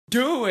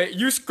Do it.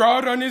 You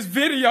scrolled on this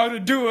video to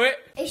do it.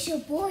 It's your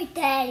boy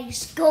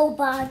Daddy's Go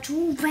by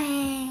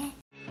Joovier.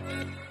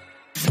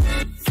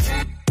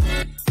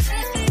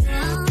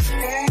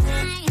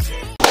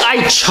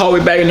 We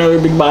back in another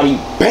big body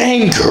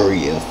banger,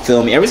 you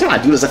feel me? Every time I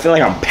do this, I feel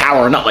like I'm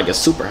powering up like a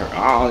superhero.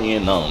 I don't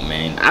even know,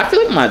 man. I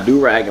feel like my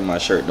do-rag and my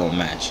shirt don't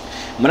match.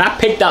 When I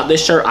picked out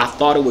this shirt, I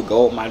thought it would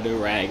go with my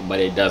do-rag, but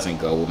it doesn't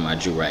go with my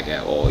do-rag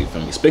at all, you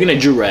feel me? Speaking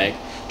of do-rag,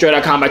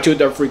 Dre.com by 2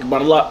 freaking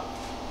bundle up.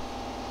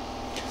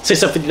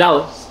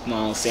 $650.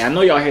 No, see, I know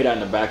y'all hear that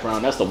in the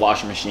background. That's the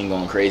washing machine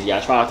going crazy. I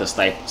tried to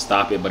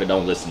stop it, but it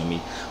don't listen to me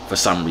for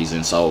some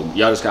reason. So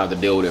y'all just got to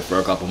deal with it for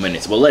a couple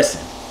minutes. But listen.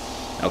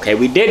 Okay,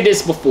 we did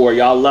this before.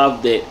 Y'all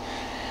loved it.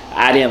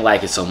 I didn't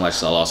like it so much,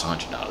 so I lost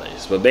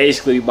 $100. But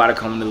basically, we about to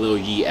come in the little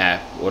Yee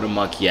app or the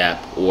Monkey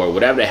app or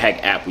whatever the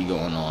heck app we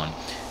going on.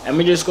 And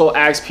we just go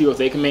ask people if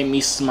they can make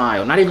me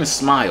smile. Not even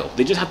smile.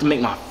 They just have to make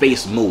my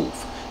face move.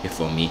 You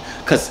feel me?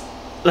 Because,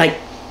 like,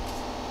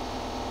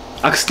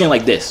 I can stand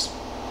like this.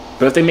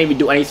 But if they make me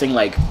do anything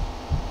like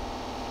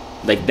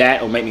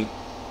that or make me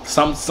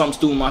some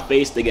stupid in my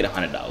face, they get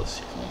 $100. You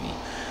feel me?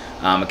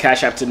 A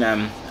cash app to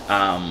them.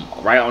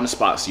 Right on the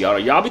spot. So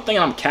y'all be thinking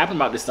I'm capping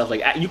about this stuff.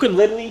 Like, you can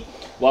literally,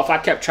 well, if I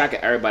kept track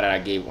of everybody that I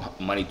gave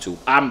money to,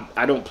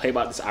 I don't play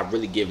about this. I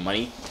really give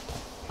money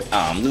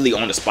literally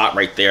on the spot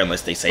right there,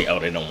 unless they say, oh,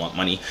 they don't want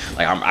money.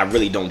 Like, I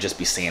really don't just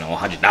be saying, oh,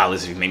 $100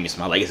 if you make me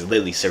smile. Like, it's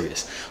literally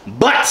serious.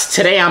 But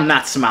today I'm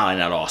not smiling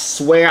at all.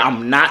 Swear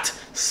I'm not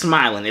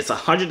smiling. It's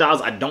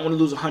 $100. I don't want to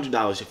lose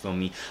 $100. You feel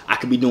me? I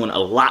could be doing a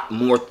lot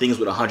more things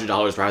with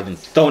 $100 rather than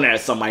throwing it at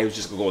somebody who's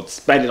just gonna go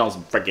spend it on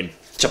some freaking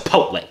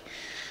Chipotle.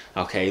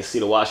 Okay, see,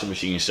 the washing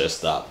machine just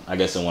stopped. I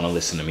guess they want to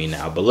listen to me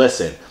now. But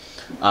listen,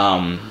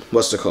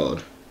 what's it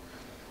called?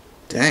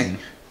 Dang,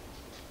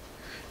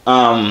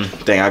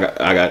 I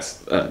got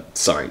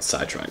sorry,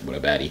 sidetracked. What a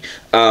baddie.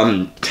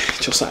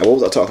 Josiah, what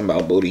was I talking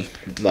about? Booty,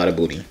 a lot of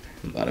booty,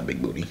 a lot of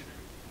big booty,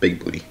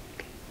 big booty.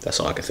 That's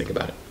all I can think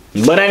about it.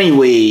 But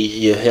anyway,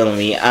 you hearing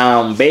me?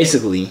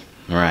 Basically,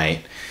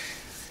 right.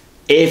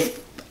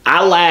 If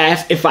I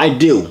laugh, if I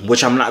do,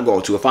 which I'm not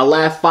going to, if I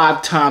laugh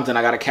 5 times, then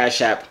I got a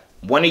cash app.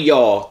 One of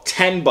y'all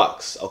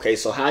 $10. Okay,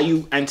 so how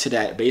you enter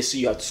that? Basically,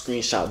 you have to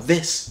screenshot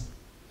this,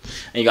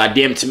 and you got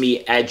DM to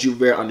me at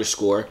Joovier_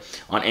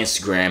 on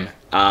Instagram.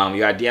 You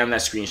got DM that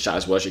screenshot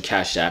as well as your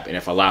cash app. And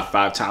if I laugh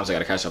 5 times, I got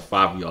to cash up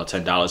 5 of y'all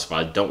 $10. If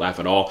I don't laugh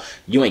at all,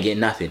 you ain't getting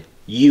nothing.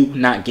 You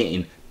not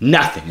getting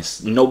nothing.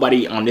 It's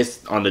nobody on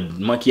the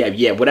Monkey app.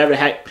 Yeah, whatever the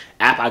heck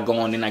app I go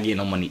on, then I get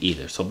no money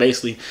either. So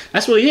basically,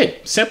 that's really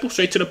it. Simple,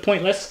 straight to the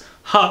point. Let's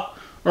hop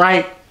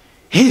right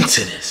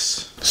into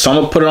this. So I'm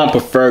gonna put it on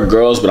preferred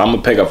girls, but I'm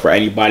gonna pick up for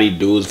anybody,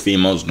 dudes,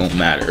 females, don't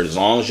matter. As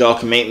long as y'all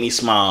can make me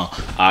smile,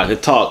 I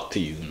could talk to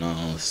you. You know what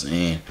I'm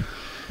saying?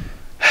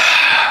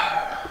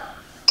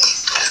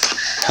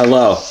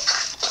 Hello.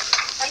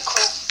 I'm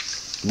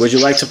cool. Would you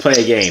like to play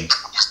a game?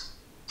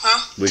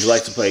 Huh? Would you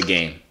like to play a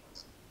game?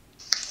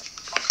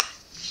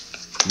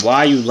 Why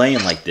are you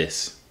laying like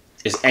this?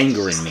 It's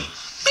angering me.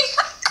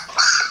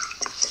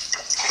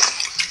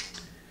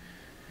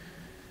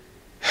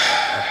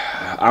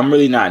 I'm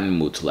really not in the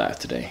mood to laugh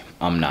today.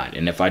 I'm not.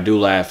 And if I do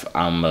laugh,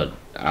 I'm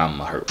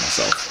hurt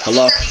myself.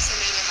 Hello?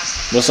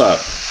 What's up?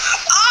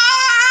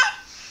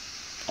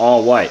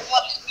 Oh, what?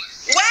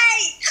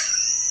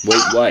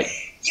 Wait, what?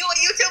 You a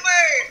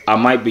YouTuber? I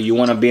might be. You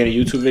want to be in a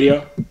YouTube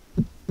video?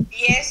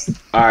 Yes.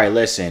 All right,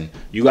 listen.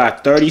 You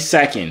got 30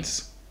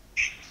 seconds.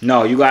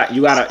 No, you got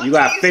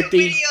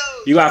 50.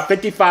 You got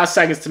 55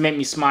 seconds to make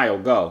me smile.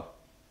 Go. All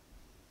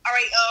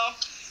right,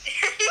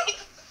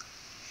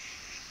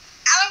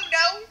 I don't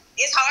know.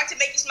 It's hard to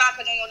make you smile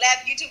because on your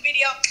last YouTube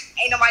video,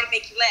 ain't nobody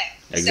make you laugh.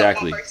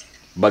 Exactly.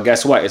 But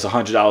guess what? It's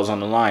 $100 on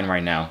the line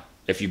right now.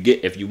 If you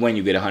win,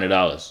 you get $100. All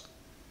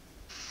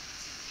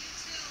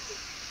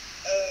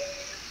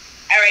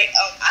right.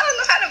 I don't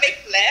know how to make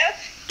you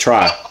laugh.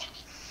 Try.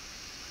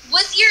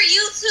 What's your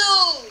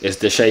YouTube? It's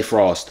Deshae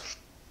Frost.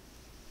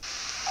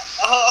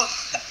 Oh.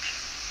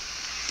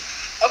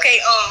 Okay.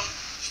 I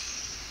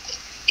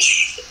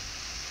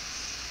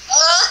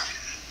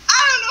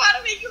don't know how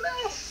to make you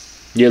laugh.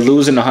 You're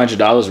losing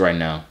 $100 right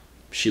now.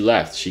 She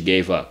left. She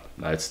gave up.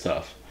 That's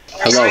tough.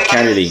 Hello,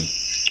 Kennedy.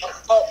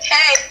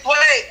 Hey,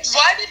 wait.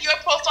 Why did your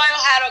profile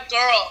have a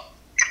girl?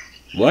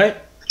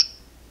 What?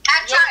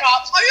 At time.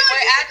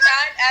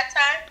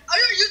 Are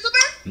you a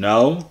YouTuber?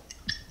 No.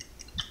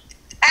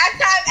 At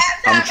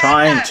time. I'm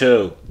trying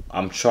to.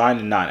 I'm trying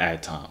to not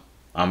add time.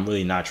 I'm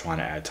really not trying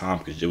to add time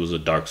because it was a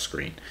dark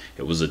screen.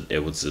 It was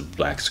a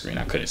black screen.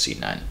 I couldn't see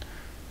nothing.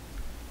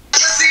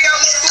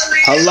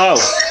 Hello.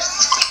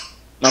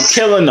 I'm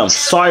killing them.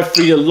 Sorry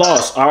for your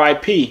loss.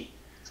 R.I.P.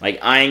 Like,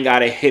 I ain't got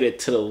to hit it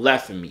to the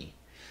left of me.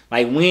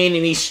 Like, we ain't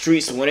in these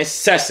streets when it's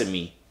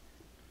sesame.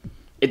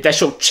 If that's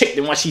your chick,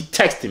 then why she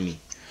texting me?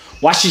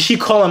 Why she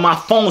calling my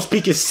phone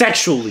speaking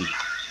sexually?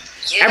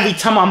 Yeah. Every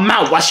time I'm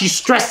out, why she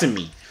stressing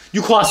me?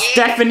 You call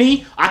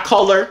Stephanie, I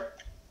call her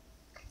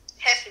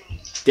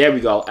Heffany. There we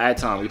go. Add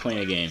time. We playing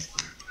a game.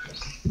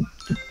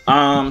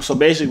 So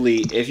basically,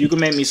 if you can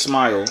make me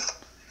smile,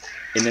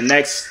 In the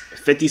next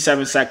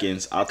 57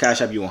 seconds, I'll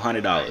cash up you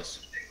 $100.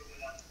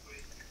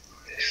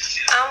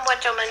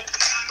 What's your money?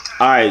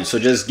 All right, so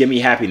just give me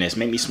happiness.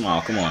 Make me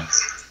smile. Come on.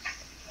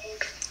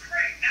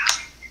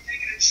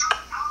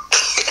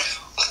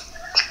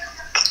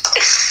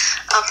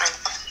 Okay.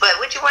 But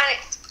what you wanted?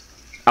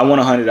 I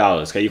want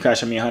 $100. Can you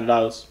cash up me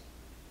 $100?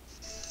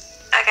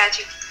 I got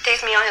you.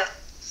 Text me on here,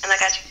 and I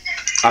got you.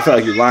 I feel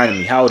like you're lying to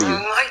me. How old are you?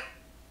 Right.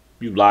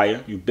 You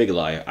liar. You big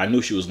liar. I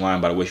knew she was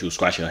lying by the way she was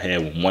scratching her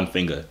head with one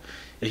finger.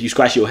 If you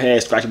scratch your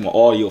head, scratch them with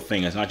all your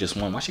fingers, not just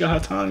one. Why she got her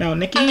tongue now,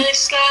 Nikki?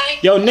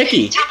 Yo,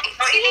 Nikki.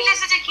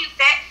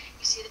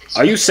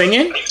 Are you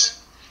singing? You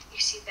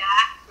see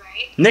that,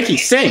 right? Nikki,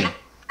 sing. And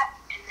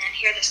then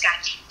here this guy.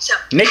 So,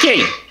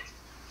 Nikki.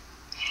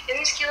 in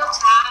this cute little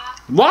top.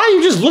 Why are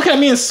you just looking at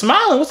me and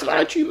smiling? What's the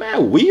matter with you,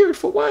 man? Weird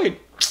for what?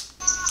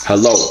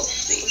 Hello.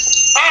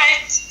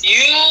 Alright.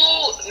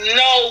 You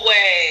no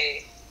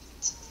way.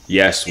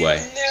 Yes way.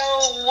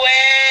 No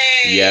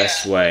way.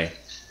 Yes way.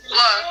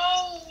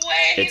 No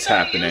way. It's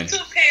happening. YouTube,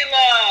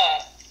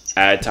 Kayla.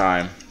 Add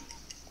time.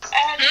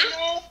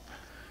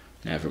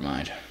 Never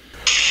mind.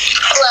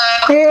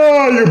 Hello.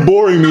 Oh, you're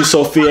boring me,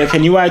 Sophia.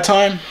 Can you add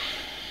time?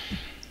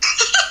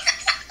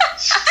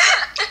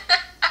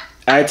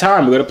 Add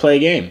time. We're gonna play a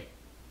game.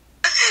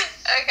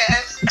 Okay.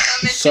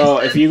 So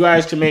if you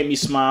guys can make me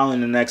smile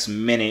in the next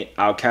minute,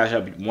 I'll cash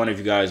up one of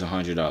you guys $100. I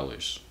don't need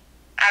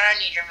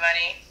your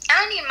money. I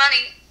don't need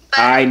money. But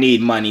I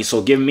need money,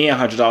 so give me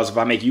 $100 if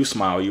I make you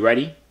smile. You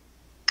ready?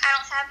 I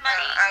don't have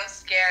money. I'm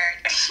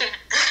scared.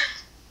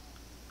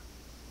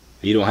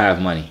 You don't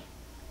have money.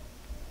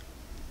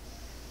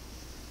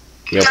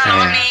 No, I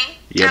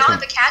don't have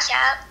the cash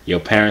app. Your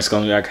parents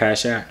gonna got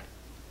cash out?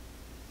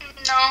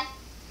 No.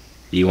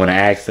 You wanna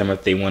ask them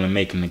if they wanna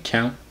make an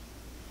account?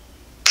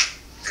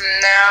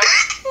 No.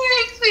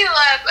 It makes me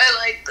laugh. I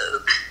like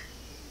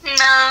this.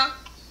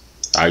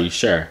 No. Are you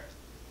sure?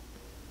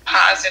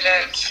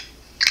 Positive.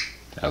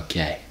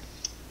 Okay.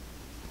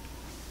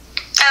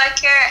 I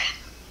like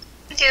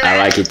your do I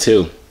like it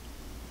too.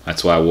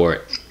 That's why I wore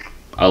it.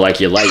 I like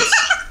your lights.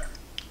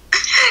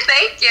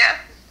 Thank you.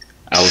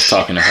 I was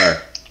talking to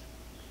her.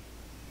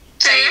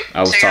 I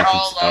was you're talking.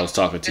 all I was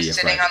talking to just your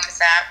sitting friend. on this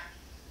app?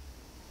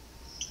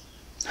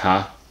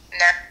 Huh?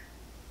 No.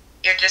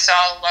 You're just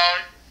all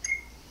alone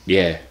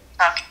Yeah.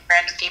 talking to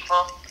random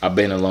people. I've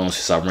been alone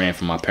since I ran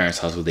from my parents'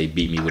 house where they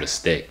beat me with a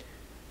stick.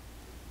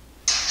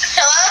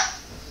 Hello?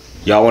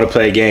 Y'all want to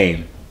play a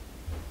game?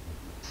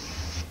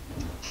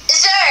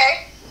 Sure.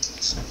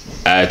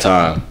 Add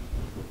time.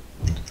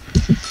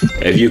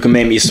 If you can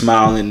make me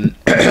smile in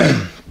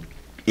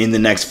in the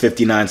next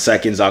 59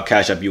 seconds, I'll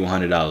cash up you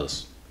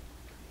 $100.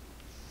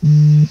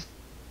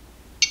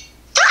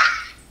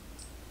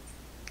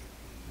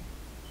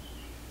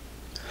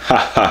 Ha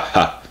ha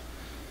ha.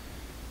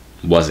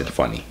 Wasn't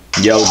funny.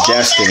 Yo,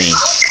 Destiny. Yo,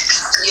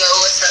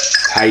 what's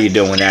up? How you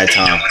doing that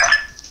time?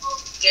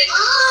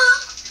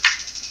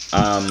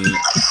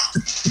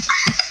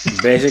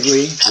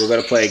 Basically, we're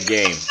gonna play a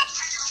game.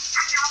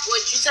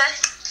 What'd you say?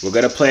 We're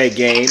gonna play a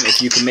game. If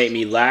you can make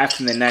me laugh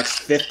in the next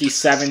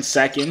 57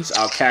 seconds,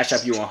 I'll cash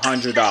up you $100. I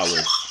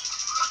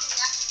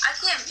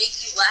can't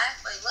make you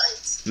laugh. Like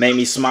what? Make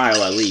me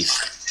smile at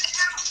least.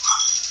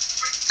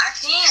 I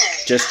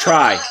can't. Just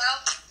try.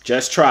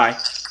 Just try. Like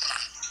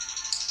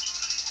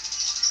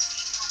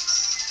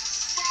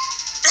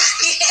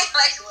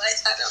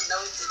what? I don't know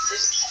what to do.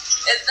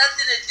 It's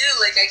nothing to do.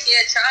 Like I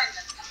can't try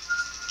nothing.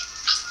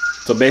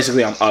 So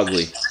basically, I'm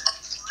ugly.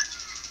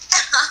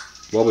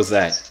 What was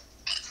that?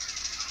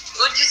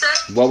 What'd you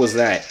say? What was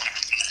that?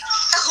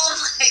 Oh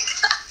my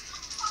god.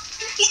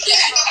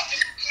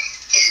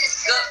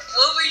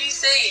 What were you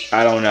saying?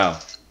 I don't know.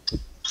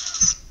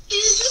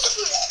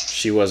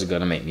 She wasn't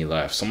gonna make me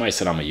laugh. Somebody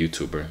said I'm a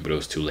YouTuber, but it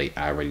was too late.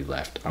 I already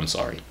left. I'm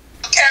sorry.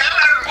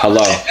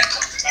 Hello.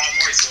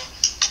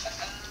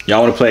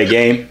 Y'all wanna play a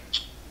game?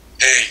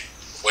 Hey,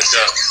 what's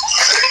up?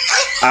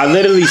 I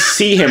literally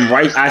see him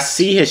right. I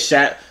see his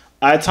chat.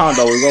 At time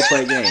though, we go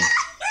play a game.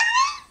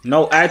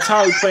 No, at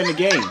time we playing the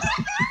game.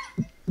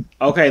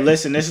 Okay,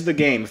 listen, this is the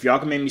game. If y'all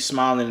can make me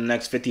smile in the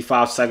next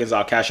 55 seconds,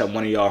 I'll cash up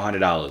one of y'all $100.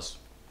 Nah,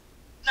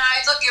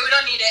 it's okay. We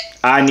don't need it.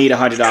 I need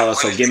 $100,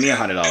 so give me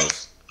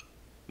 $100.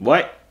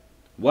 What?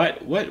 What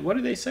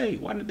did they say?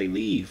 Why did they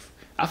leave?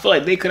 I feel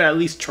like they could have at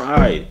least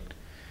tried.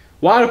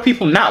 Why do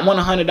people not want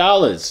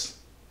 $100?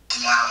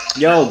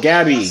 Yo,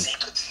 Gabby.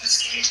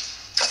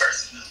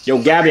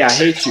 Yo, Gabby, I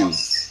hate you.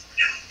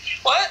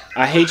 What?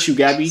 I hate you,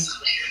 Gabby.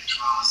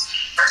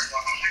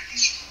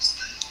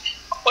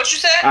 What you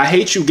said? I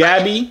hate you,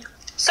 Gabby.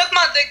 Suck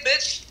my dick,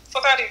 bitch.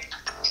 Fuck out of here.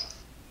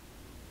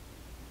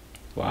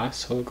 Why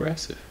so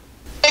aggressive?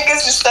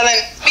 Niggas is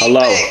selling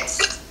Hello.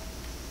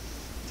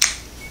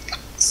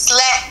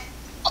 Slap.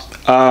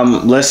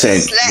 Listen,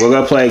 we're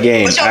gonna play a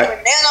game. What's your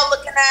banana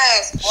looking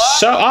ass? What?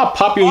 Shut up,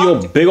 pop you in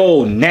your big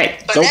old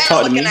neck. Don't Banana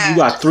talk to me. looking ass. You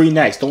got 3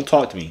 necks. Don't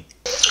talk to me.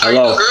 Are you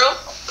Hello. a girl?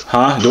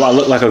 Huh? Do I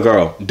look like a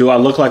girl? Do I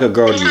look like a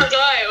girl to you? You're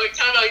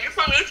you're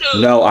from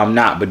YouTube. No, I'm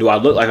not. But do I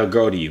look like a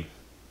girl to you?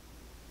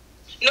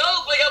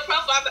 No, but your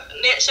profile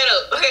shut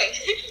up. Okay.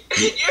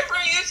 You're from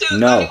YouTube.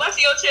 No. So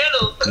watch your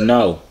channel.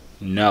 No.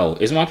 No.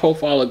 Is my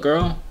profile a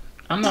girl?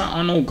 I'm not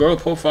on no girl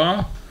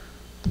profile.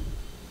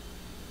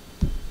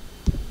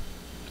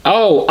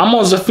 Oh, I'm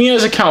on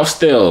Zafina's account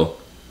still.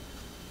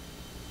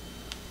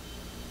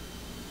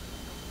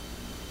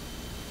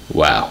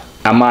 Wow.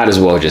 I might as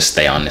well just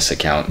stay on this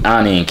account. I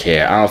don't even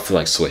care. I don't feel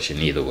like switching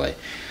either way.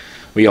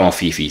 We on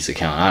Fifi's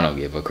account. I don't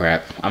give a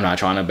crap. I'm not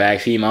trying to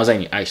bag females.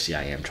 Actually,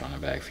 I am trying to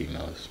bag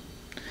females.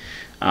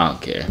 I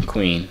don't care.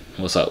 Queen,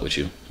 what's up with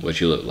you? What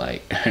you look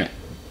like?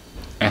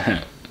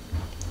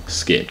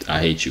 Skipped. I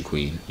hate you,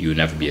 Queen. You'll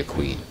never be a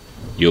queen.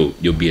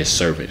 You'll be a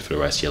servant for the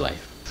rest of your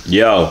life.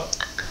 Yo.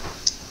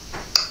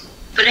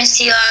 Buenos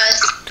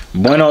dias.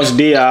 Buenos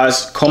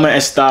dias. ¿Cómo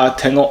está?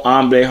 Tengo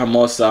hambre,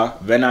 hermosa.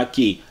 Ven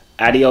aquí.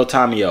 Adio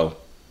tamio.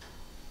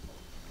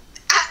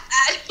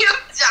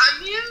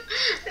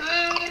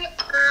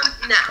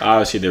 No.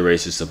 Obviously, they're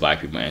racist to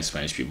black people and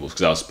Spanish people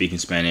because I was speaking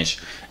Spanish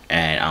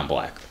and I'm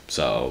black.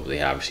 So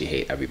they obviously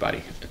hate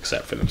everybody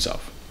except for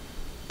themselves.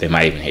 They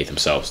might even hate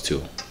themselves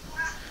too.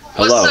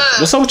 Hello.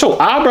 What's up with your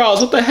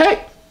eyebrows? What the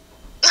heck?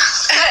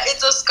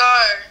 It's a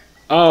scar.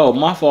 Oh,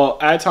 my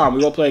fault. At time,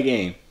 we gonna play a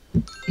game.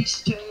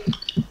 This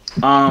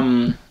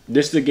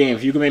is the game.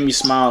 If you can make me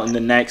smile in the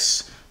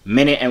next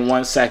minute and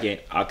 1 second,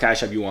 I'll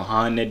cash up you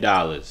 $100. Wait,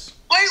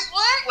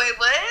 what? Wait,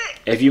 what?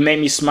 If you make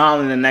me smile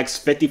in the next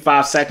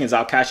 55 seconds,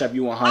 I'll cash up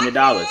you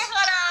 $100.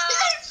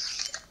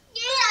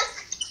 Yes.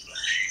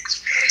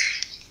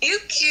 You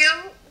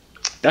cute.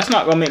 That's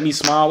not gonna make me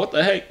smile. What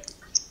the heck?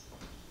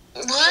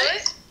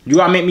 What? You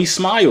gotta make me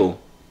smile.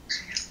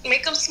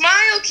 Make him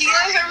smile, Kia.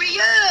 Hurry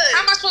up.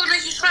 How am I supposed to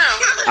make you smile?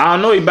 I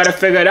don't know. You better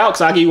figure it out,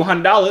 cause I'll give you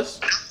 $100.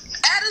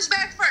 Add us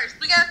back first.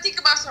 We gotta think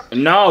about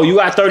something. No, you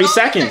got 30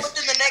 seconds.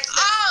 Within the next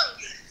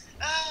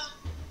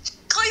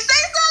can we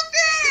say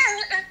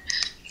something?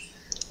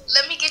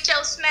 Let me get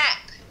your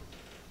snap.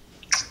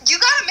 You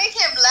gotta make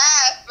him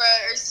laugh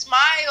or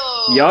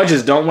smile. Y'all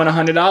just don't win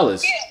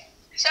 $100. Yeah.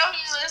 Show him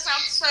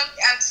something.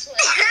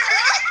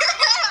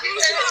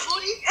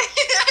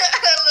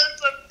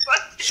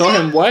 Show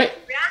him what?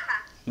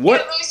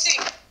 What? Yeah, let me see.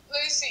 Let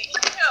me see. He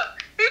finna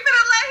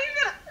let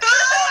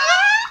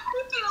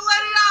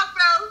it out,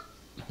 bro.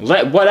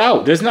 Let what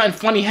out? There's nothing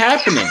funny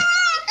happening.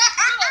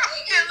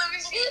 Yeah, let me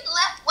see.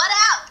 Let what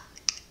out?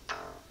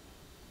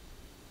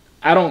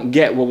 I don't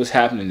get what was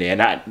happening there.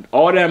 And I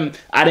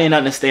didn't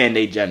understand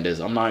their genders.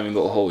 I'm not even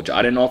gonna hold you.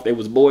 I didn't know if they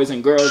was boys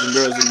and girls and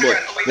girls and boys.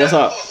 What's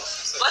up?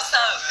 What's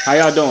up? How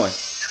y'all doing?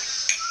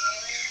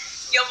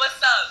 Yo,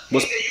 what's up?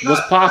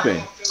 What's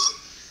popping?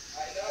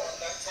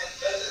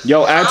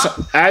 Yo,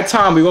 add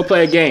time. We gonna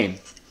play a game.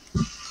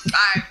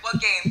 Alright, what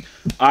game?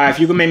 Alright, if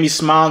you can make me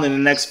smile in the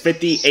next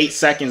 58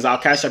 seconds, I'll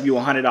cash up you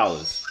 $100. Wait,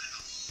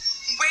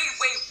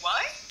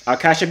 what? I'll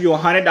cash up you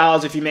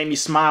 $100 if you make me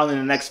smile in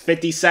the next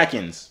 50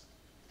 seconds.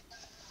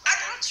 I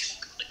got you.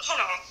 Hold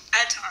on.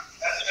 Add time.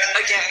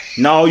 Again.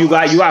 No, you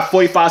got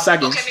 45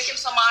 seconds. Okay, make him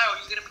smile.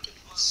 You gonna make him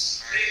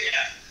smile.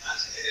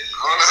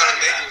 I don't know how to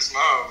make him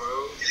smile, bro.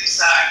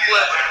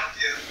 What?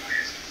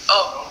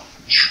 Oh.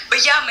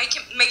 But yeah, make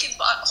him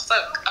smile.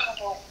 Fuck. I don't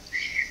know.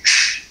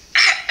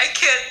 I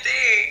can't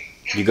think.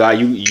 You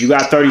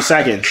got 30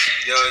 seconds.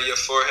 Yo, your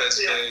forehead's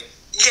big.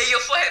 Yeah,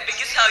 your forehead big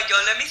as hell, yo.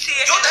 Let me see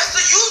it. Yo, that's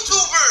the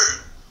YouTuber.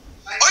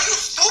 Are you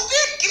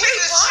stupid? Give me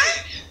this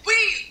shit.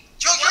 Wait.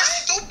 Yo, you're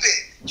stupid.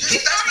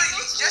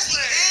 Yes,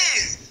 he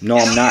is. No,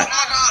 I'm not. Oh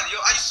my god, yo,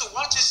 I used to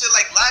watch this shit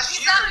like last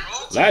year, bro.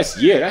 Last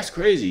year, that's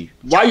crazy.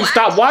 Why you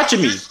stop watching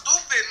me? You're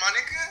stupid, my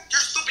nigga. You're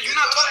stupid. You're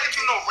not talking to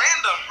no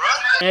random, bro.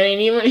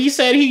 And even he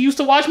said he used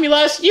to watch me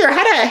last year.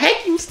 How the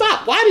heck you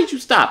stop? Why did you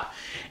stop?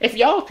 If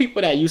y'all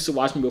people that used to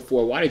watch me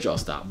before, why did y'all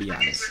stop? Be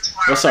honest.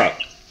 What's up?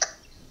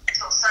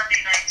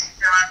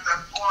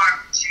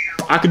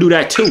 I could do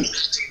that too.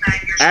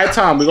 At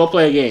time, we gonna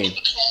play a game.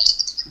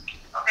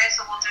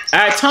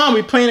 At time,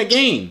 we playing a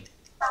game.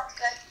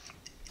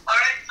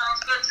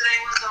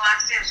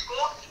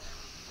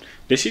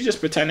 Did she just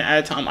pretend to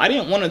add time? I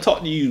didn't want to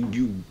talk to you.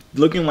 You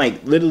looking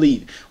like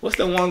literally. What's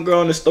the one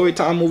girl in the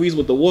Storytime movies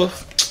with the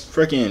wolf?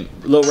 Freaking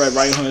Little Red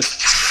Riding Hood.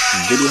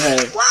 Video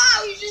head. Wow,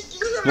 you just do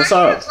the What's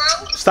up?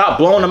 Stop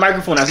blowing the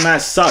microphone. That's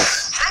mad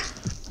sus.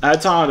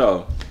 Add time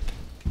though.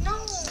 No.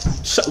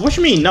 What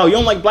you mean? No, you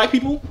don't like black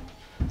people?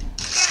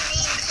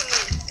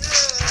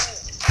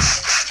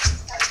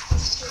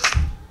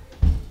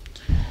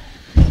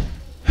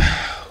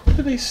 What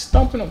are they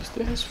stomping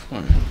upstairs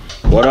for?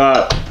 What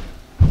up?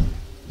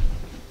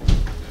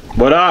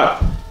 What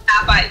up?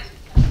 Bye.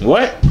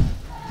 What?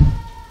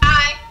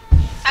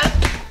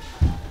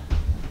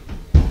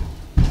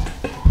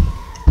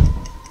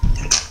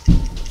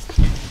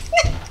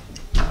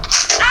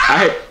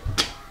 Hi.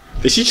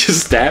 Did she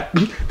just stab?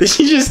 Did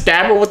she just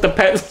stab her with the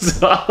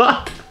pencil?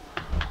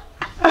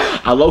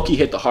 I low-key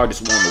hit the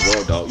hardest one in the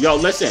world, though. Yo,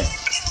 listen.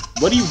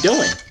 What are you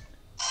doing?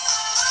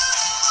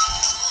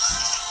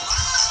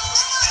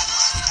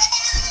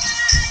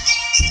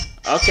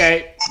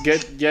 Okay,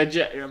 good.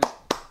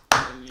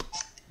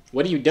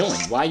 What are you doing?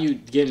 Why are you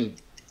getting...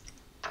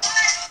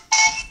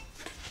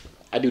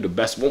 I do the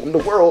best woe in the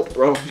world,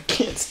 bro. You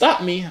can't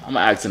stop me. I'm gonna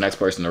ask the next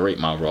person to rate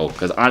my role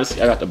because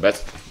honestly, I got the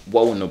best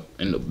woe in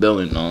the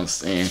building. You know what I'm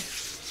saying?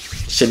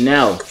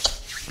 Chanel,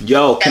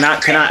 yo, can I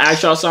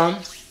ask y'all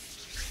something?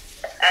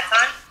 At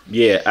time?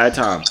 Yeah, at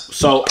time.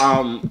 So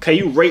can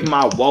you rate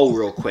my woe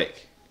real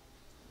quick?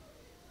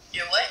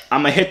 Your what?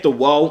 I'm gonna hit the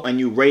woe and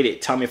you rate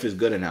it. Tell me if it's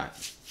good or not.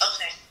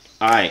 Okay.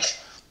 All right.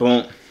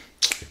 Boom.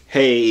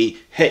 Hey.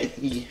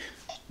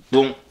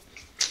 Boom.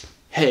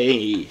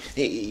 Hey.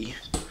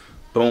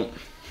 Boom.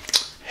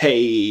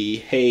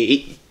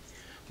 Hey.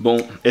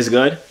 Boom. It's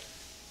good?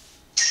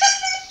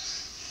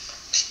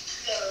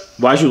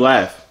 Why'd you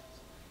laugh?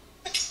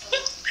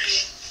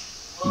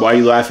 Why are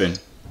you laughing?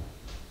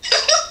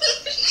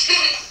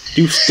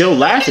 You still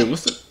laughing?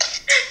 What's the...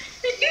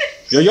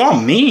 Yo,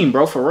 y'all mean,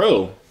 bro, for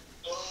real.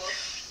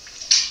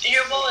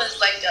 Your bowl is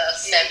like a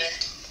 7,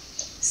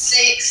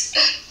 6,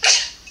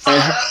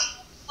 5,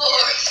 4,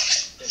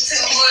 2,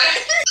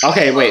 1.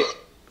 Okay, wait.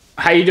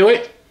 How you do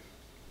it?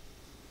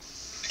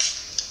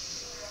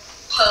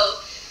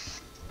 Oh,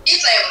 he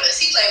playing with us.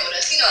 He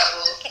know I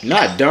will. No,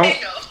 I don't. I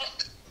know.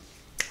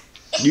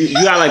 You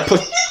gotta like put...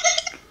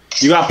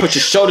 You gotta put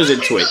your shoulders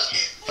into it.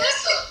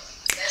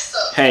 That's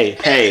up. Hey.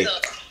 Hey.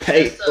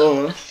 Hey,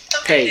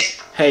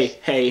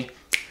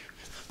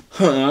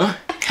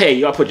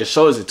 you gotta put your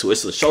shoulders into it.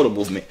 It's a shoulder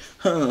movement.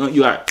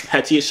 You got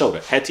head to your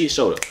shoulder.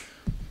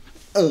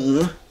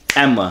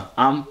 Emma,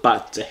 I'm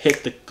about to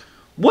hit the...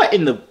 What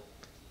in the...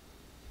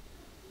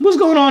 What's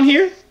going on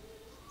here?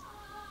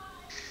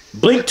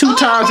 Blink 2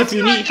 times if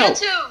you need help.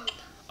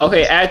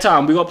 Okay, add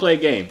time. We gonna play a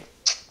game.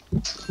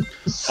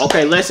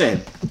 Okay,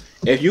 listen.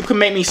 If you can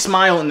make me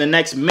smile in the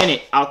next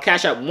minute, I'll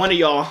cash out one of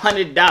y'all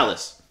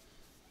 $100.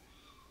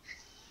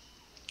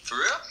 For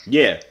real?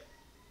 Yeah.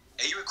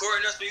 Hey, you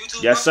recording us for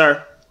YouTube? Yes, bro?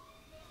 sir.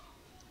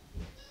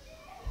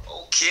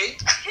 Okay.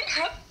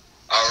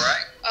 All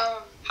right.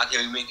 How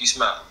can we make you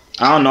smile?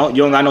 I don't know. You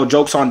don't got no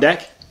jokes on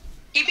deck?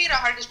 He be the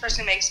hardest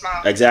person to make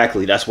smile.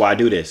 Exactly. That's why I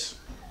do this.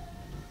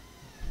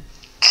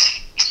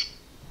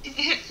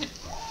 I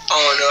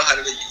don't know how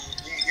to make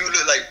you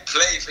look like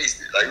plain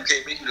faced. Like we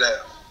can't make you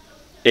laugh.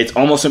 It's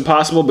almost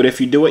impossible, but if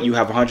you do it, you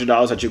have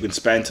 $100 that you can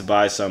spend to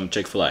buy some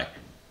Chick-fil-A.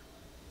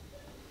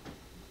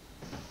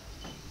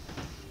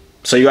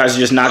 So you guys are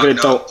just not gonna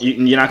throw.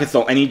 You're not gonna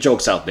throw any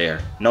jokes out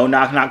there. No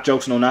knock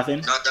jokes. No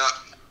nothing.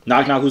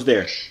 Knock. Who's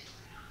there?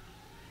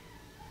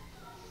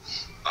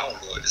 I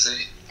don't know what to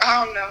say.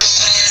 I don't know.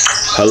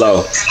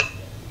 Hello.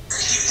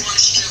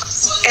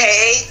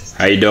 Hey.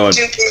 How you doing?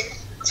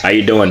 Joovier. How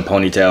you doing,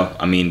 ponytail?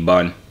 I mean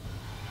bun.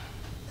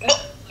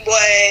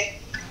 Boy.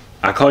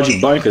 I called you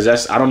bun because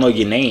I don't know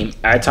your name.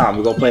 At time,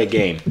 we're gonna play a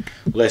game.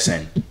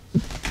 Listen.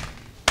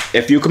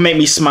 If you can make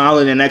me smile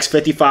in the next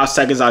 55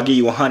 seconds, I'll give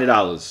you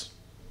 $100.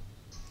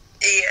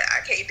 Yeah, I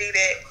can't do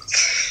that.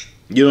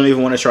 You don't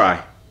even want to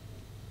try.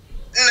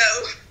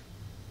 No.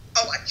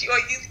 I watch you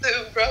on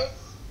YouTube, bro.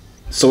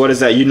 So what is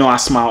that? You know I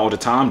smile all the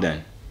time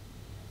then.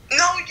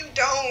 No, you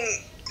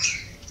don't.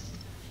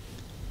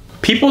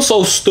 People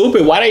so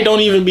stupid. Why they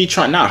don't even be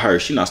trying? Not her.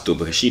 She not stupid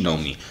because she know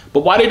me.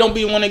 But why they don't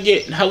be want to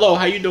get, hello,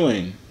 how you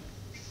doing?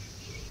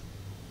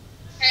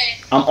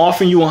 Hey. I'm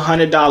offering you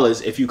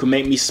 $100 if you can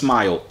make me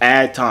smile.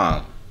 Add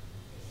time.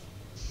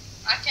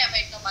 I can't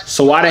make no money.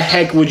 So why the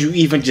heck would you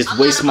even just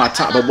waste my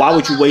time? But why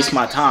would you waste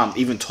my time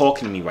even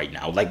talking to me right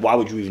now? Like, why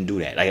would you even do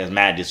that? Like, that's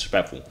mad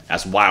disrespectful.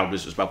 That's wild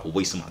disrespectful,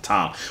 wasting my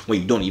time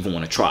when you don't even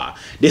want to try.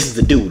 This is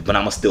the dude, but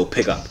I'ma still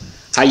pick up.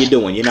 How you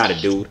doing? You're not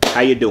a dude.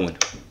 How you doing?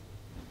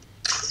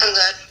 I'm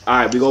good.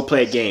 Alright, we gonna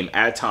play a game.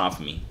 Add time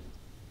for me.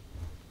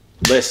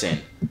 Listen,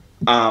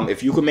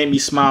 if you can make me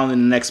smile in the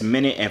next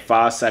minute and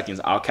 5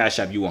 seconds, I'll cash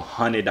up you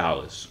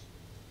 $100.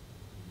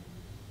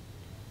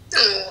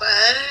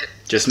 What?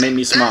 Just make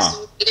me smile.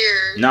 That's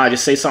weird. Nah,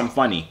 just say something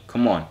funny.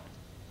 Come on. I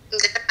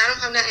don't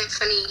have nothing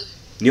funny.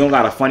 You don't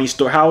got a funny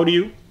story. How old are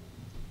you?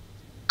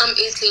 I'm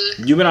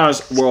 18. You've been on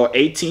this world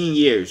 18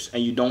 years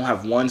and you don't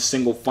have one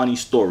single funny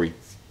story.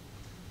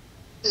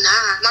 Nah,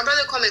 my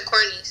brother called me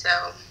corny, so.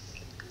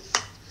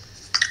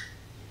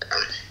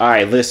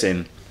 Alright,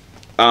 listen.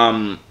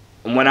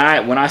 When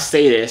I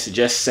say this,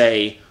 just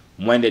say,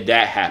 when did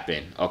that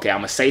happen? Okay, I'm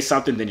gonna say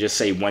something, then just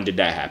say, when did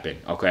that happen?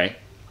 Okay?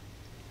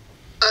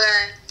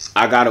 Okay.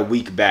 I got a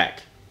week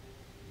back.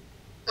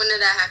 When did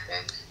that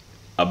happen?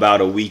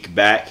 About a week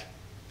back.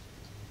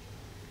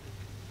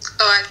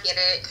 Oh, I get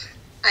it.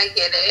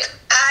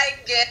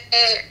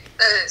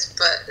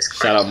 But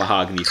Shout out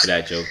Mahogany for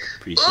that joke.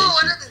 Appreciate ooh, you.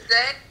 what is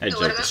that? That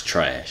joke is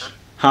trash.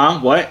 Huh?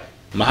 What?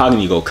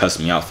 Mahogany go cuss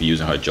me out for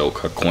using her joke,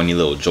 her corny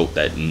little joke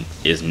that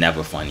is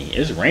never funny.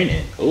 It's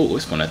raining. Oh,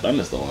 it's gonna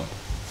thunderstorm.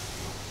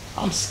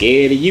 I'm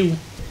scared of you.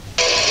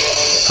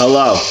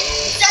 Hello.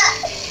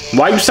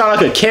 Why you sound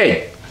like a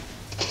kid?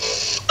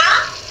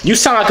 You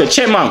sound like a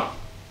chipmunk. I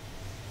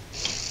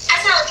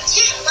sound like a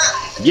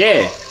chipmunk.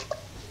 Yeah.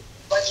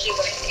 What you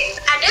want?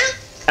 I do?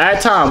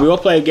 At time, we will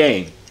play a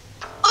game.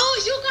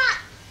 Oh, you got.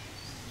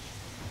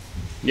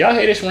 Y'all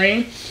hear this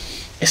rain?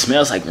 It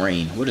smells like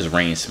rain. What does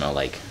rain smell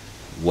like?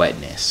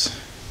 Wetness.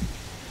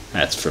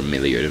 That's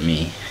familiar to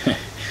me.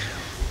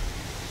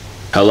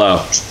 Hello.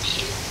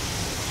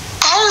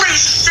 Holy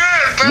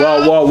shit,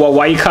 bro. Whoa.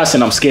 Why you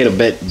cussing? I'm scared of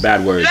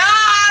bad words. Nah,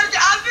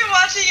 I've been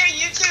watching your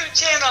YouTube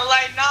channel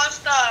like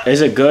nonstop.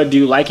 Is it good? Do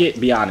you like it?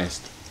 Be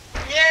honest.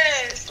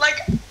 Yes, like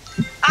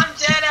I'm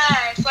dead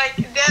ass, like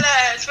dead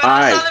ass. When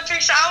Alright. I saw the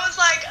picture, I was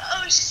like,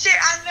 oh shit,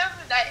 I know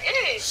who that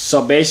is.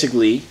 So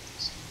basically,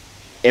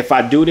 if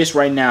I do this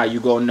right now,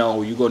 you gonna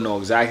know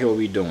exactly what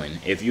we doing.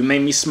 If you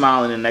make me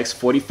smile in the next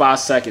 45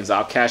 seconds,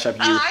 I'll cash up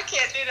you. I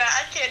can't do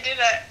that. I can't do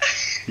that.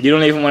 You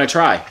don't even want to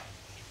try.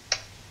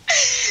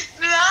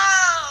 No,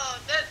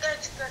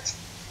 that's.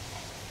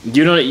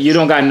 You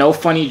don't got no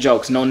funny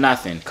jokes, no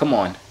nothing. Come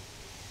on.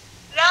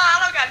 No, I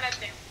don't got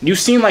nothing. You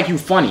seem like you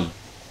funny.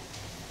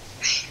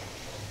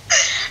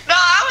 No,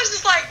 I was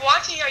just like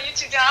watching your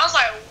YouTube channel. I was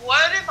like,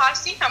 what if I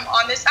see him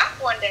on this app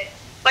one day?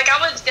 Like I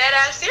was dead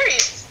ass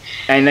serious.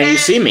 And then you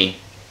see me.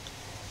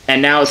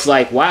 And now it's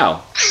like,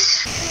 wow.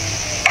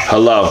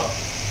 Hello.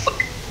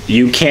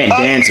 You can't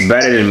dance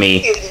better than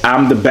me.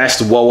 I'm the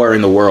best woer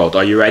in the world.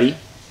 Are you ready?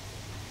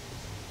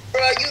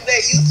 Bro, you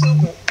that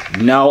YouTuber.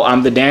 No,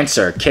 I'm the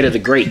dancer. Kid of the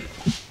Great.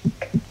 What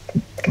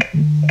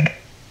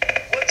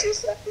you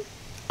say?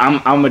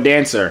 I'm a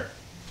dancer.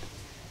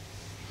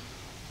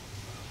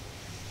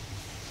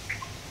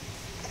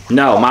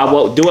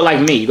 No, do it like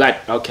me. You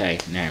got okay,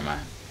 never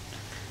mind.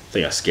 I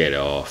think I scared it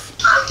off.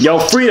 Yo,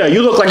 Frida,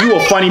 you look like you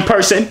a funny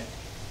person.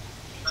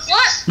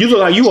 What? You look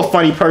like you a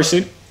funny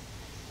person.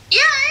 Yeah,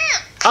 I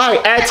am.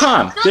 Alright, add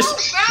time. No,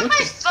 grab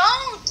my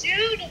phone,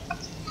 dude.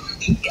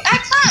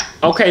 Add time.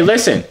 Okay,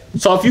 listen.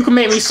 So if you can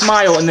make me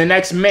smile in the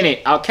next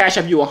minute, I'll cash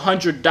up you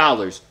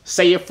 $100.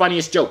 Say your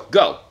funniest joke.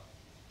 Go.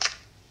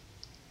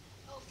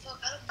 Oh fuck,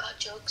 I don't got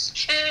jokes.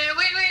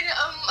 Wait,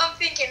 I'm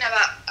thinking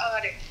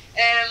about it.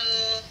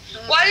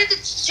 Why did the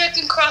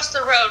chicken cross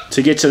the road?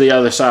 To get to the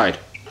other side.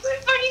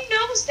 Everybody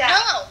knows that.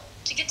 No,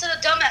 to get to the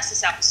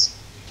dumbass's house.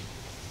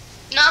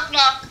 Knock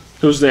knock.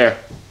 Who's there?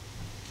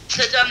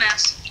 The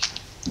dumbass.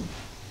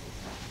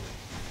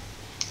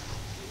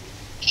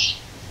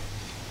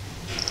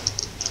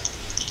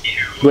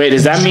 Wait,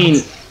 does that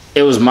mean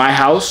it was my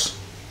house?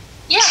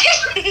 Yeah.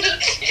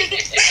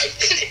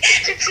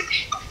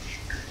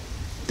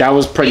 That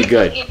was pretty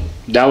good.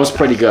 That was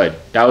pretty good.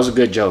 That was a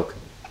good joke.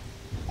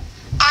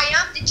 I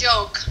am the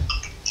joke.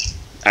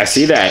 I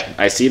see that.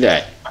 I see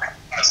that.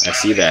 I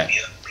see that.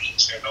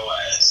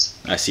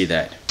 I see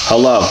that.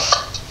 Hello.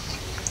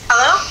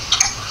 Hello?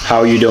 How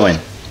are you doing?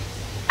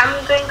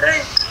 I'm doing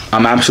good.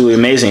 I'm absolutely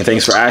amazing.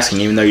 Thanks for asking,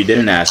 even though you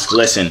didn't ask.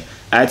 Listen,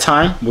 at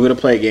time, we're going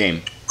to play a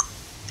game.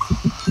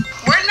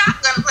 We're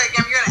not gonna play a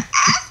game. You're gonna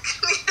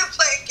ask me to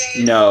play a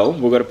game. No,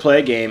 we're going to play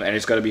a game, and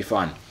it's going to be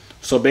fun.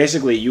 So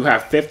basically, you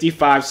have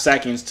 55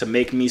 seconds to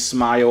make me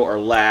smile or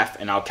laugh,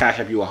 and I'll cash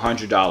up you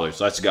 $100.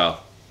 Let's go.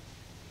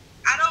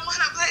 I don't want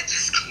to play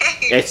this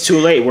game. It's too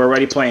late. We're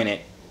already playing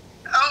it.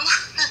 Oh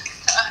my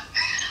god.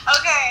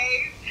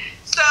 Okay.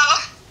 So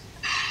I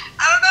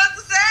don't know what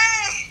to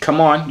say.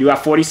 Come on. You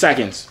got 40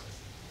 seconds.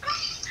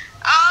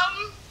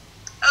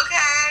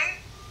 Okay.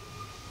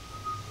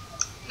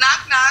 Knock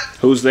knock.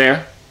 Who's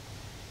there?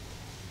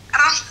 I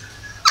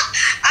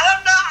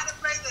don't know how to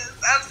play this.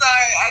 I'm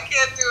sorry. I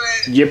can't do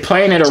it. You're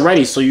playing it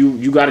already, so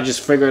you got to just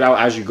figure it out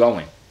as you're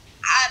going.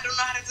 I don't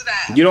know how to do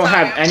that. You don't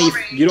Sorry, have I'm any.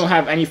 boring. You don't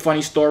have any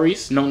funny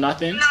stories. No,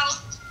 nothing. No.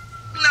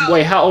 No.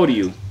 Wait, how old are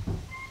you?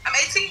 I'm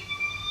 18.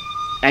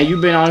 And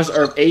you've been on this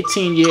earth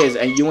 18 years,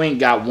 and you ain't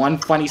got one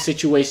funny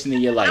situation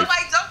in your life. No,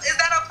 I don't. Is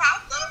that a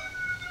problem?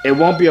 It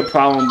won't be a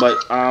problem, but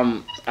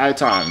at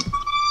time,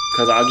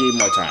 because I'll give you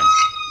more time.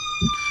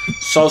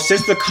 So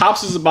since the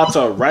cops is about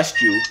to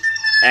arrest you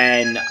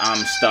and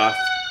stuff,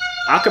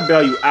 I could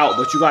bail you out,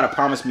 but you gotta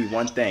promise me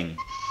one thing.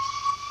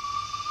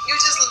 You're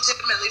just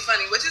legitimately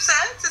funny. What you said?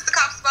 Since the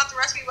cops about to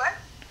arrest me, what?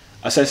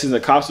 I said since the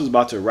cops is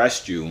about to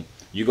arrest you,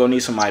 you gonna need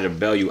somebody to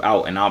bail you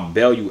out, and I'll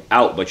bail you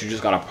out, but you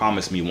just gotta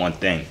promise me one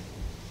thing.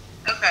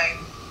 Okay.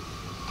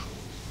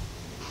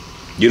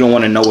 You don't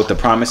want to know what the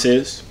promise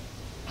is?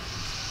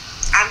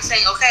 I'm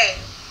saying okay.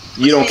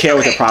 You don't care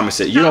what the Okay. promise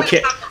is. You Tell don't me care.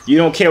 the promise. You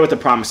don't care what the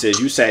promise is.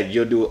 You said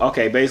you'll do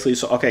okay. Basically,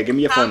 so okay. Give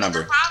me your Tell phone me the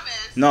number.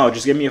 promise. No,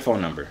 just give me your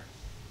phone number.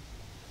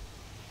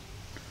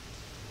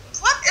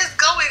 What is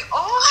going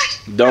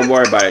on? Don't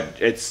worry about it.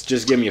 It's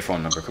just give me your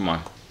phone number. Come on.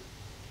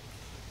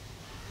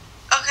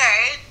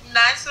 Okay.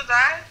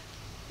 929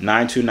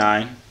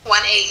 929.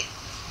 18.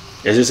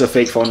 Is this a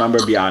fake phone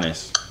number? Be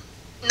honest.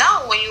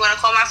 No, when you want to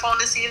call my phone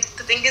to see if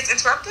the thing gets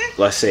interrupted?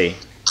 Let's see.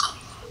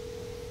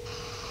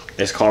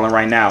 It's calling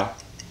right now.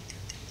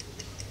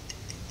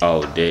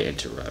 Oh, did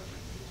interrupt.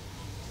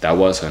 That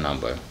was her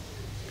number.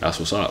 That's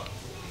what's up.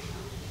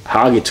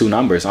 How I get two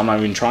numbers? I'm not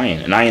even trying,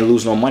 and I ain't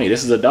lose no money.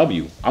 This is a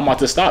W. I'm about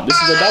to stop.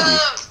 This is a W.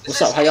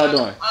 What's up? How y'all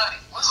doing? Is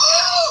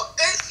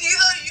he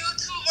the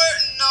YouTuber?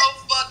 No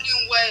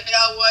fucking way.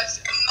 I was.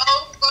 No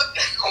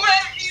fucking way.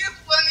 He's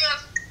funny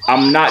as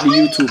I'm not the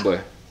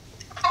YouTuber.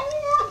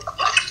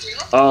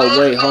 Oh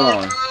wait, hold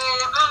on.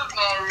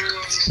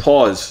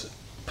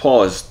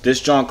 Pause. This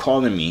John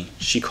calling me.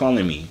 She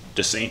calling me.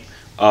 The same.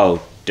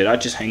 Oh, did I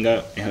just hang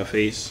up in her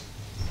face?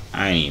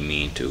 I ain't even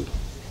mean to.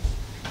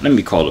 Let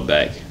me call her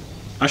back.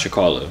 I should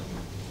call her.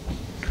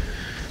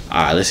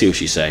 Alright, let's see what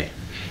she say.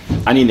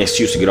 I need an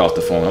excuse to get off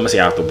the phone. I'm gonna say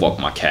I have to walk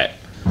my cat.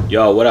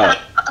 Yo, what up?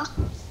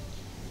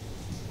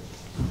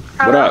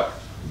 Hello. What up?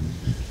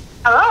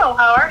 Hello,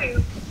 how are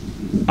you?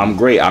 I'm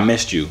great. I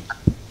missed you.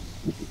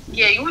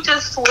 Yeah, you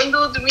just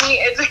swindled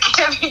me into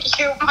giving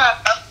you my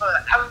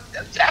number. I'm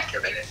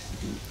ejaculated.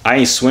 I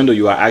ain't swindle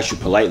you. I asked you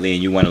politely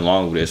and you went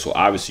along with it. So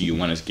obviously you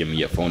want to give me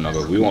your phone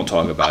number. We won't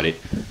talk about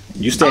it.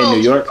 You stay in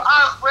New York? You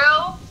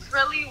are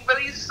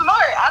really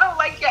smart. I don't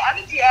like your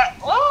energy at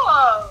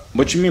all.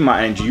 What you mean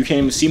my energy? You can't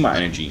even see my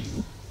energy.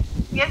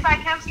 Yes, I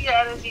can see your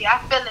energy. I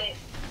feel it.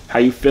 How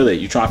you feel it?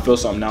 You trying to feel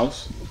something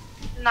else?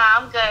 Nah,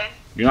 I'm good.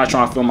 You're not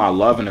trying to feel my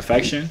love and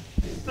affection?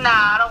 Nah,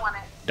 I don't want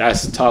it.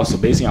 That's tough. So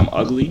basically I'm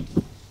ugly?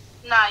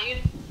 Nah, you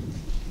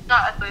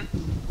not ugly.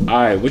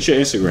 Alright, what's your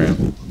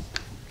Instagram?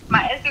 My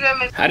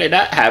Instagram is... How did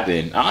that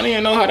happen? I don't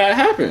even know how that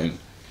happened.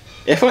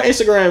 If her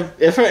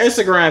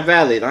Instagram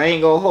valid, I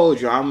ain't gonna hold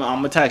you. I'm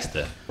gonna text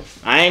her.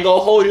 I ain't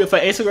gonna hold you if her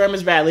Instagram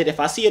is valid. If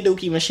I see a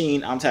dookie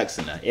machine, I'm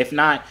texting her. If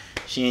not,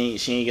 she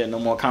ain't getting no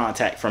more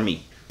contact from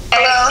me.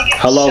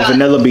 Hello,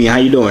 Vanilla Bean. How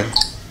you doing?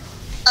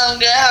 I'm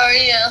good. How are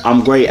you?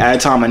 I'm great.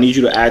 Add time. I need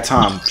you to add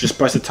time. Just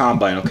press the time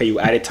button, okay? You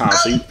added time.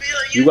 So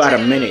you got a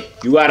minute.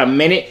 You got a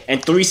minute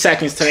and 3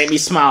 seconds to make me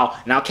smile,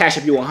 and I'll cash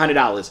up you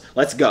 $100.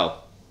 Let's go.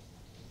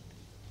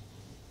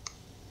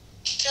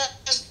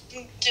 Just do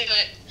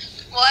it.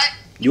 What?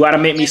 You gotta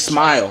make me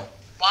smile.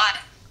 Why?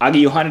 I'll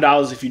give you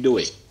 $100 if you do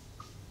it.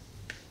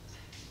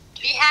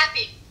 Be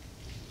happy.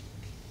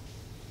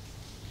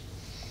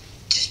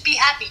 Just be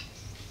happy.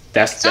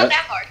 It's not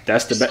that hard.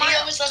 That's the best. I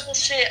always love this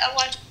shit. I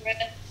watch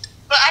it.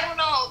 But I don't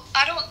know.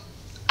 I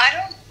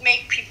don't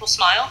make people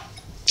smile.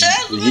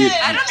 I don't know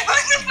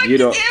what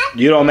the fuck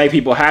You don't make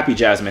people happy,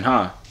 Jasmine,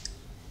 huh?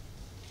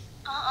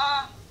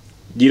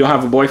 You don't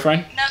have a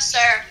boyfriend? No,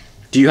 sir.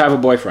 Do you have a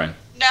boyfriend?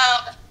 No.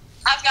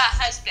 I've got a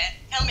husband.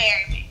 He'll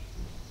marry me.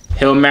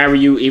 He'll marry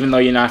you even though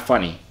you're not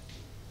funny.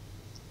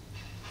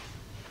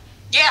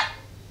 Yeah.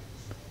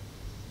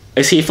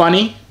 Is he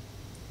funny?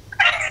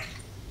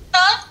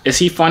 Huh? Is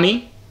he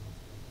funny?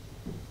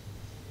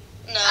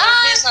 No,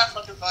 he's not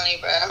fucking funny,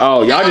 bro.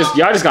 Oh, y'all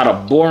just got a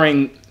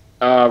boring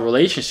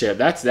relationship.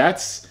 That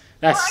sucks.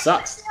 I'm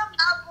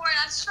not boring.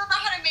 I just don't know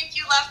how to make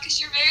you laugh because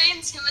you're very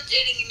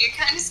intimidating and you're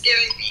kind of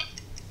scaring me.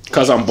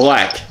 Cause I'm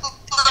black.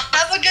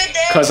 Have a good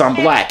day. Cause I'm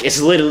black. It's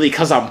literally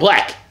cause I'm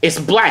black. It's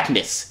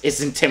blackness.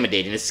 It's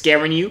intimidating. It's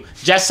scaring you.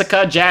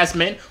 Jessica,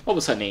 Jasmine. What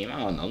was her name? I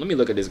don't know. Let me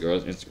look at this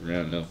girl's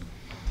Instagram though.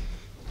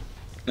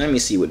 Let me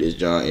see what this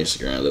John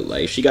Instagram look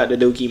like. If she got the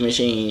dookie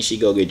machine, she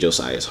go get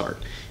Josiah's heart.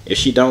 If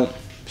she don't,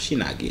 she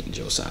not getting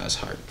Josiah's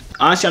heart.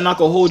 Honestly, I'm not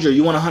gonna hold you.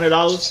 You want $100?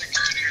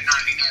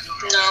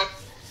 No.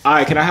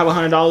 Alright, can I have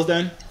 $100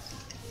 then?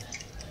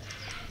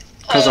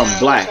 Cause I'm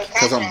black.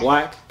 Cause I'm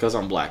black. Cause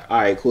I'm black.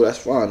 Alright, cool. That's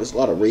fine. There's a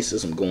lot of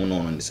racism going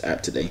on this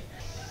app today.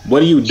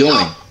 What are you doing?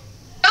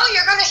 No,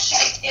 you're gonna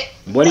shake it.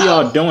 What are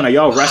y'all doing? Are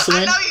y'all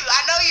wrestling? I know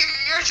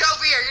you're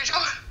Joovier. You're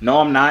Joovier. No,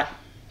 I'm not.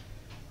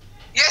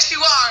 Yes, you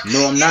are.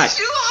 No, I'm not. Yes,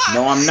 you are.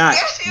 No, I'm not.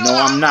 Yes, you No,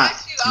 are. I'm not.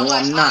 Yes, No, I I'm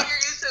watch not. all your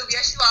YouTube.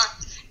 Yes, you are.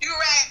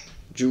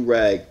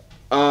 Jurag.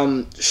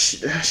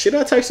 Should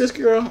I text this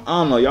girl?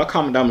 I don't know. Y'all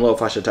comment down below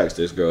if I should text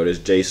this girl. This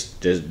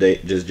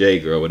J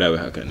girl, whatever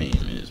her name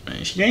is,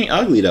 man. She ain't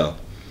ugly though.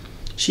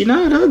 She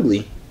not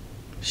ugly.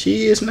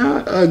 She is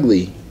not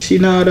ugly. She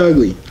not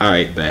ugly.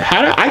 Alright, man.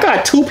 I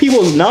got 2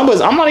 people's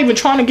numbers. I'm not even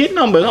trying to get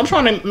numbers. I'm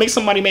trying to make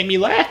somebody make me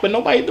laugh, but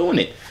nobody's doing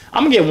it.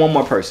 I'm gonna get one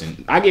more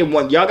person. I get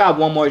one. Y'all got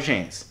one more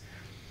chance.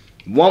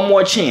 One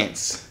more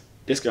chance.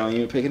 This girl ain't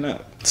even picking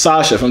up.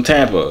 Sasha from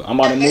Tampa. I'm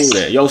about to move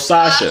there. Yo,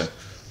 Sasha.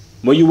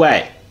 Where you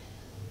at?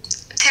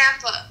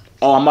 Tampa.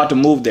 Oh, I'm about to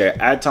move there.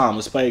 Add time.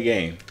 Let's play a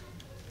game.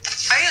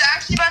 Are you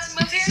actually about to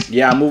move here?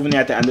 Yeah, I'm moving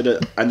there at the end of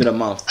the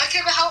month.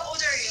 Okay, but how old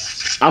are you?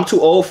 I'm too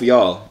old for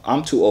y'all.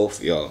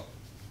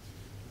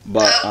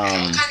 But What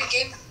kind of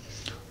game?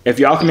 if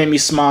y'all can make me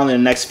smile in the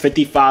next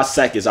 55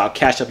 seconds, I'll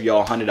cash up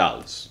y'all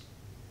 $100.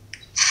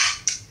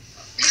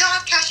 You don't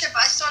have cash up,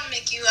 but I still want to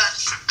make you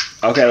laugh.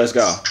 Okay, let's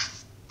go.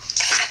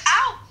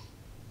 Ow!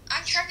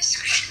 I'm trying to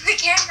squish the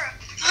camera.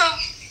 Oh.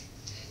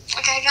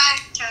 Okay, go ahead.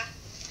 Okay.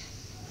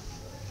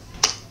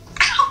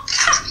 Ow!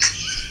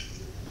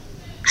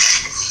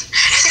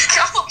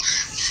 Go.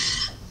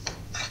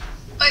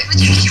 Wait, but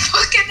you keep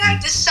looking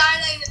at the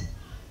side like that.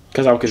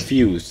 Because I'm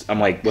confused. I'm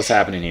like, what's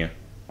happening here?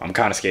 I'm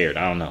kind of scared.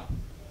 I don't know.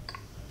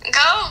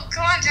 Go!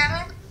 Come on,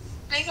 Jenna.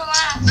 Make him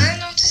laugh. I don't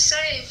know what to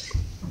say.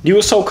 You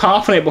were so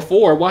confident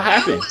before. What You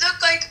happened?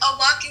 look like a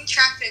walking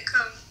traffic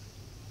cone.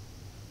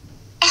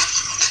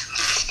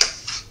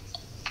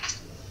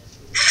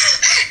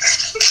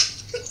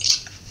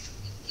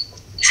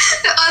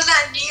 On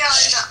that neon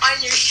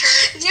on your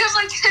shirt. You have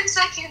like 10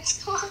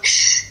 seconds. Come on.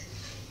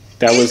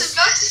 That He's was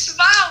about to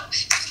smile.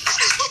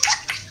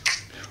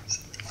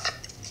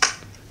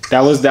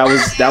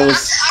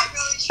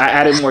 I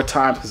added more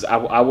time because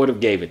I would have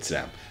gave it to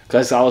them.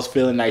 Because I was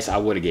feeling nice, I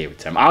would have gave it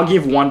to them. I'll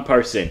give one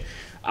person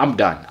I'm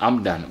done.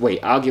 I'm done. Wait,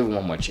 I'll give him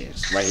one more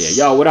chance. Right here.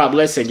 Yo, what up?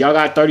 Listen, y'all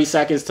got 30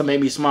 seconds to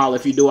make me smile.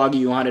 If you do, I'll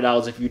give you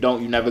 $100. If you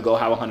don't, you never go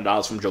have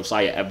 $100 from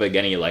Josiah ever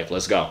again in your life.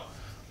 Let's go.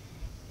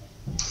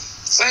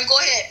 Frank, go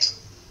ahead.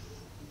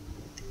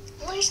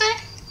 What you say?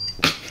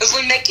 If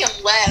we make him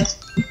laugh,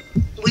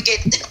 we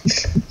get.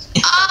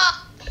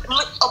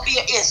 Open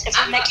your ears. If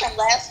we make him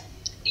laugh,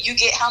 you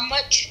get how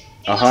much?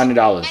 $100.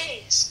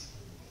 $100.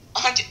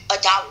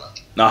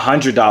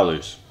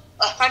 $100.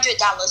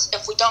 $100.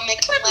 If we don't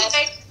make him laugh,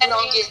 we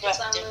don't get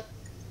nothing.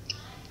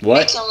 What?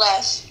 Make him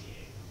laugh.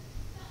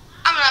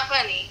 I'm not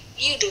funny.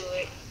 You do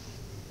it.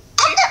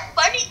 I'm not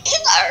funny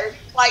either.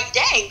 Like,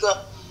 dang.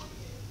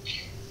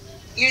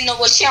 You know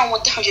what? She don't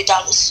want the $100,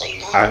 so you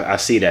know. I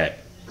see that.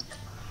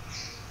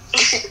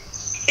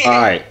 All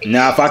right.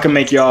 Now, if I can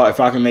make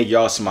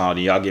y'all smile,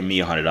 then y'all give me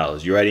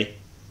 $100. You ready?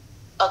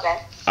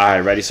 Okay. All right.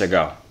 Ready, set,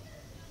 go.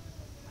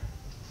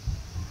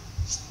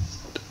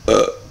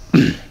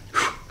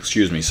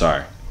 Excuse me.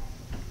 Sorry.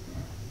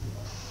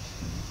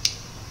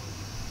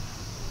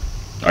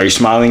 Are you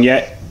smiling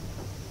yet?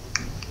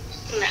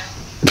 No.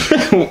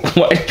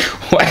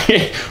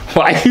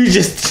 Why you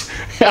just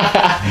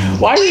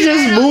why you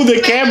just move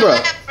the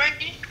camera?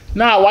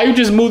 Nah, why you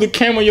just move the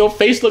camera? Your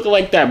face looking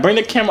like that. Bring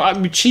the camera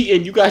up. You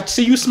cheating. You got to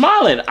see you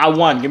smiling. I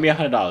won. Give me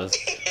 $100.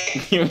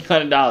 Give me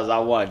 $100. I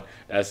won.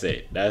 That's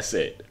it. That's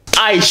it.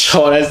 Alright,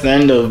 y'all. That's the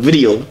end of the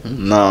video.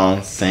 No,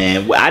 I'm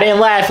saying I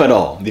didn't laugh at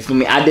all. You feel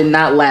me? I did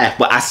not laugh,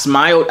 but I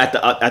smiled at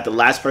the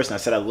last person. I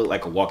said I looked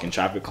like a walking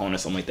traffic cone or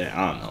something like that.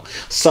 I don't know.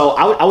 So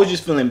I was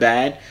just feeling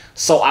bad.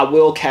 So I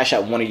will cash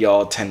out one of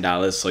y'all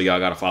 $10. So y'all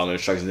gotta follow the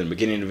instructions in the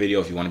beginning of the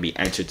video if you want to be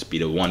entered to be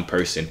the one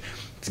person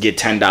to get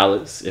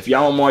 $10. If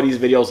y'all want more of these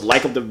videos,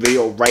 like up the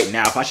video right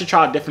now. If I should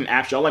try different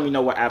apps, y'all let me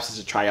know what apps I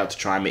should try out to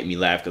try and make me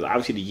laugh. Because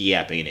obviously the Yee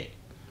app ain't it.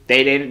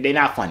 They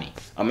not funny.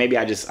 Or maybe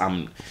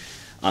I'm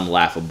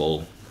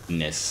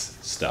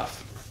unlaughableness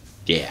stuff.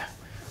 Yeah.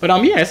 But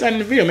yeah, that's the end of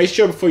the video. Make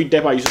sure before you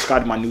dip out, you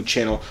subscribe to my new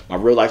channel, my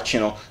real life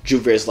channel,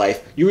 Joovier's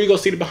Life. You really go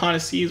see the behind the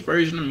scenes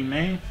version of me,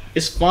 man.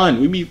 It's fun.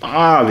 We be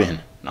vibing.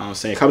 Know what I'm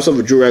saying? Copy yourself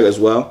a Joovier as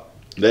well.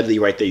 Literally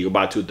right there, you can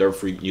buy 2 3rd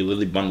free. You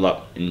literally bundle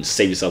up and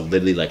save yourself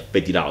literally like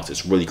 $50.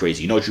 It's really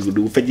crazy. You know what you can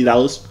do with $50?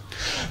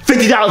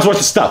 $50 worth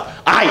of stuff.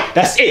 Alright,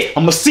 that's it.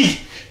 I'm gonna see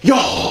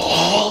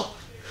y'all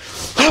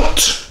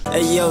out.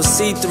 Hey yo,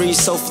 C3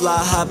 so fly,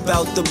 hop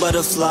out the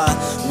butterfly.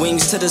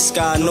 Wings to the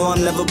sky, no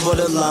I'm never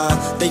borderline.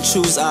 They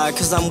choose I,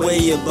 cause I'm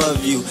way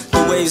above you.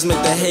 The waves make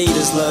the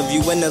haters love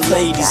you when the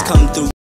ladies come through.